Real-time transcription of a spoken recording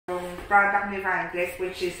product ni Fantech,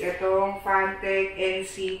 which is itong Fantech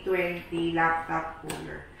Nc20 laptop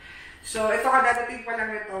cooler. So, ito kadadating pa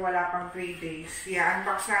lang ito, wala pang 3 days.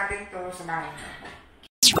 I-unbox natin to sa bahay na.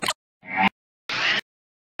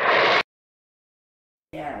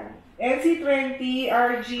 Yan. Nc20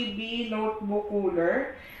 RGB notebook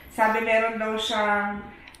cooler. Sabi meron daw siyang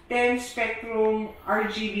 10 spectrum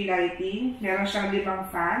RGB lighting. Meron siyang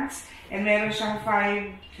 5 fans. And meron siyang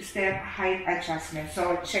 5-step height adjustment.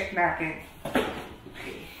 So, check natin.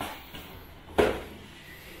 Okay.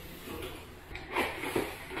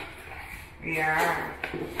 Ayan.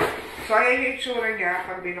 So, ayan yung itsura niya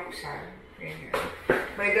pag binuksan. Ayan.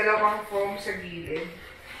 May dalawang foam sa gilid.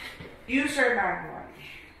 User manual.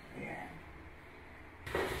 Ayan.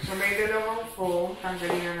 So, may dalawang foam.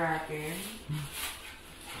 Tanggalin na natin.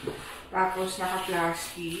 Tapos,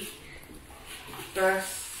 naka-plastic.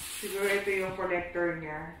 Tapos, siguro ito yung connector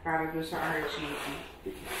niya para doon sa RGB.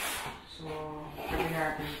 So, tabi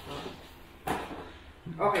natin ito.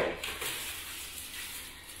 Okay.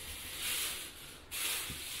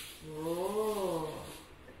 Oh.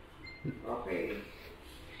 Okay.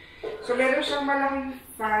 So, meron siyang malaking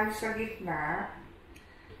fan sa gitna.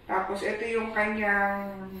 Tapos, ito yung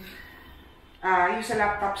kanyang yung sa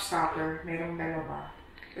laptop stopper. Merong dalawa.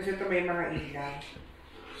 Kasi ito may mga ilaw.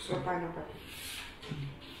 So, paano ba ito?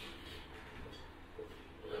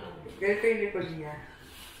 Ganito yung likod niya.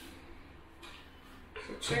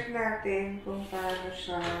 So, check natin kung paano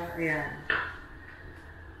siya. Ayan.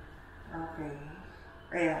 Okay.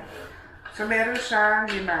 Ayan. So, meron siyang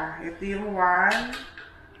 5. Ito yung 1,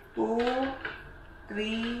 2,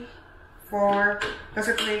 3, 4. Tapos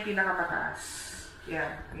ito na yung pinakamataas.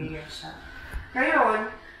 Ayan. Ayan siya. Ngayon,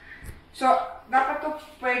 so, dapat ito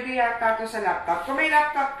pwede yata ito sa laptop. Kung may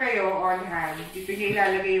laptop kayo on hand, dito niyo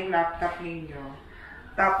ilalagay yung laptop ninyo.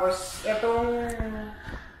 Tapos, itong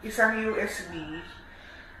isang USB,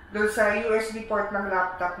 doon sa USB port ng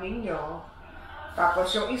laptop ninyo.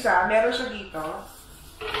 Tapos, yung isa, meron siya dito,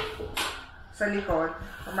 sa likod,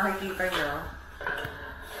 kung makikita nyo,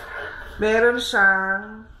 meron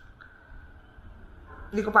siyang,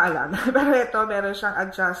 hindi ko pa alam, pero ito, meron siyang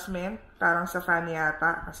adjustment, parang sa fan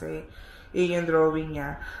yata, kasi yun yung drawing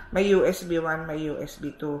niya. May USB 1, may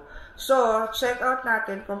USB 2. So, check out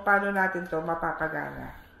natin kung paano natin to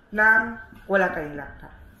mapapagana nang wala tayong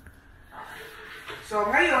laptop. So,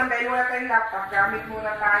 ngayon, dahil wala tayong laptop, gamit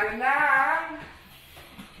muna tayo ng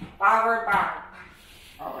power bank.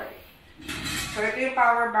 Okay. So, ito yung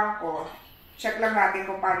power bank ko. Check lang natin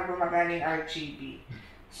kung paano gumagana yung RGB.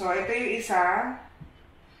 So, ito yung isa.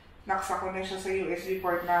 Naksa ko na siya sa USB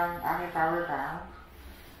port ng aking power bank.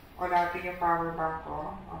 O natin yung power bank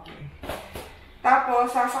ko. Okay.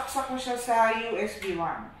 Tapos, sasaksak ko siya sa USB 1.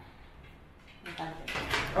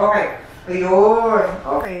 Okay. Ayun.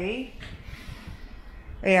 Okay.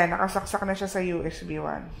 Ayan, nakasaksak na siya sa USB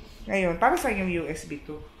 1. Ngayon, para sa yung USB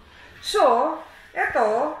 2. So,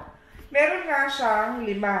 ito, meron nga siyang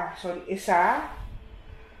 5. So, 1, 2,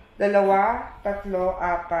 3, 4,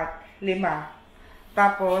 5.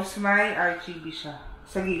 Tapos, may RGB siya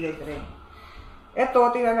sa gilid rin.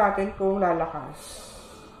 Ito, tingnan natin kung lalakas.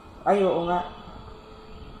 Ay, oo nga.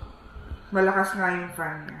 Malakas nga yung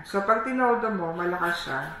fan niya. So, pag tinodo mo, malakas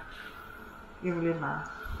siya. Yung 5.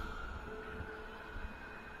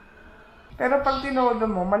 Pero pag tinodo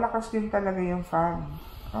mo, malakas din talaga yung fan.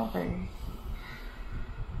 Okay.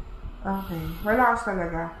 Okay. Malakas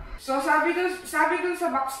talaga. So, sabi dun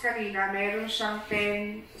sa box kanina, meron siyang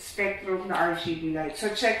 10 spectrum na RGB light.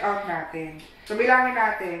 So, check out natin. So, bilangin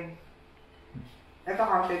natin. Ito,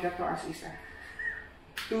 counted na to as isa.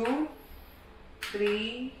 2,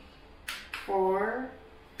 3, 4,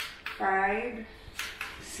 5,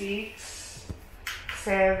 6,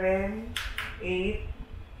 7, 8,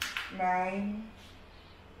 9,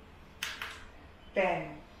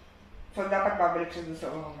 10. So, dapat babalik siya dun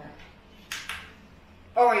sa una.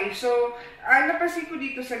 Okay, so, napansin ko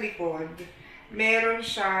dito sa likod, meron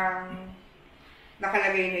siyang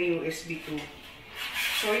nakalagay na USB 2.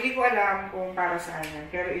 So, hindi ko alam kung para saan yan,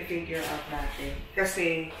 pero i-figure out natin.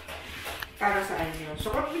 Kasi, para saan yun.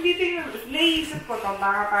 So, kung dito yung naisip ko to,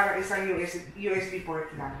 baka para isang USB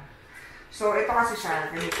port lang. So, ito kasi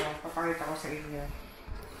siya, ganito, papakita ko sa inyo.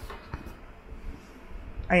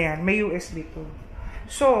 Ayan, may USB 2.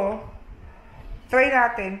 So, try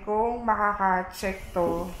natin kung makaka-check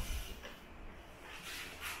to.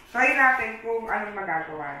 Try natin kung anong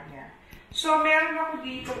magagawa niya. So, meron ako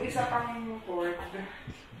dito isa pang port.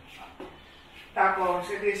 Tapos,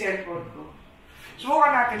 ito yung cellphone ko.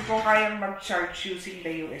 Subukan natin kung kayang mag-charge using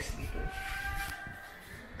the USB 2.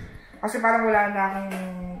 Kasi parang wala na akong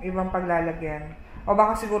ibang paglalagyan. O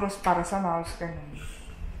baka siguro para sa mouse, ganun.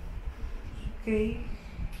 Okay.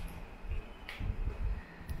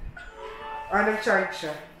 Nag-charge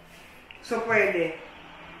siya. So, pwede.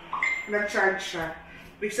 Nag-charge siya.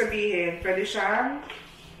 Ibig sabihin, pwede siyang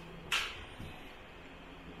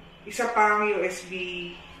isa pang USB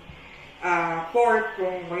port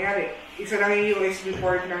kung mayari. Isa lang yung USB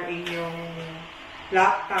port ng inyong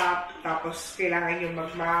laptop, tapos kailangan yung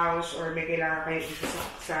mag-mouse or may kailangan kayo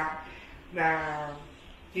isasaksak na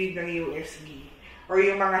lead ng USB. Or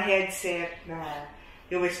yung mga headset na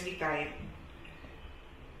USB type.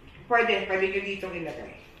 Pwede nyo ditong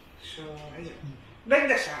ilagay. So, ayun.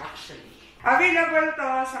 Ganda siya, actually. Available to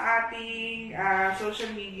sa ating social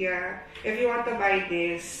media. If you want to buy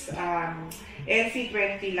this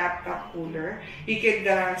Nc20 laptop cooler, you can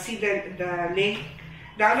see the link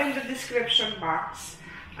down in the description box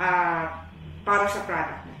para sa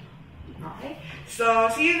product na. Okay? So,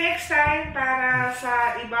 see you next time para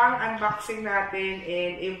sa ibang unboxing natin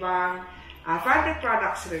and ibang Fantech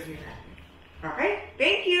products review natin. Okay?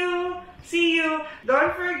 Thank you! See you!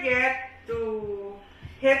 Don't forget to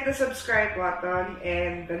hit the subscribe button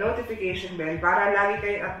and the notification bell para lagi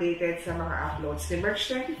kayong updated sa mga uploads ni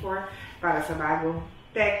Nc20 para sa bagong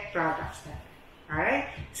tech products natin. Alright?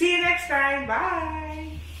 See you next time!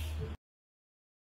 Bye!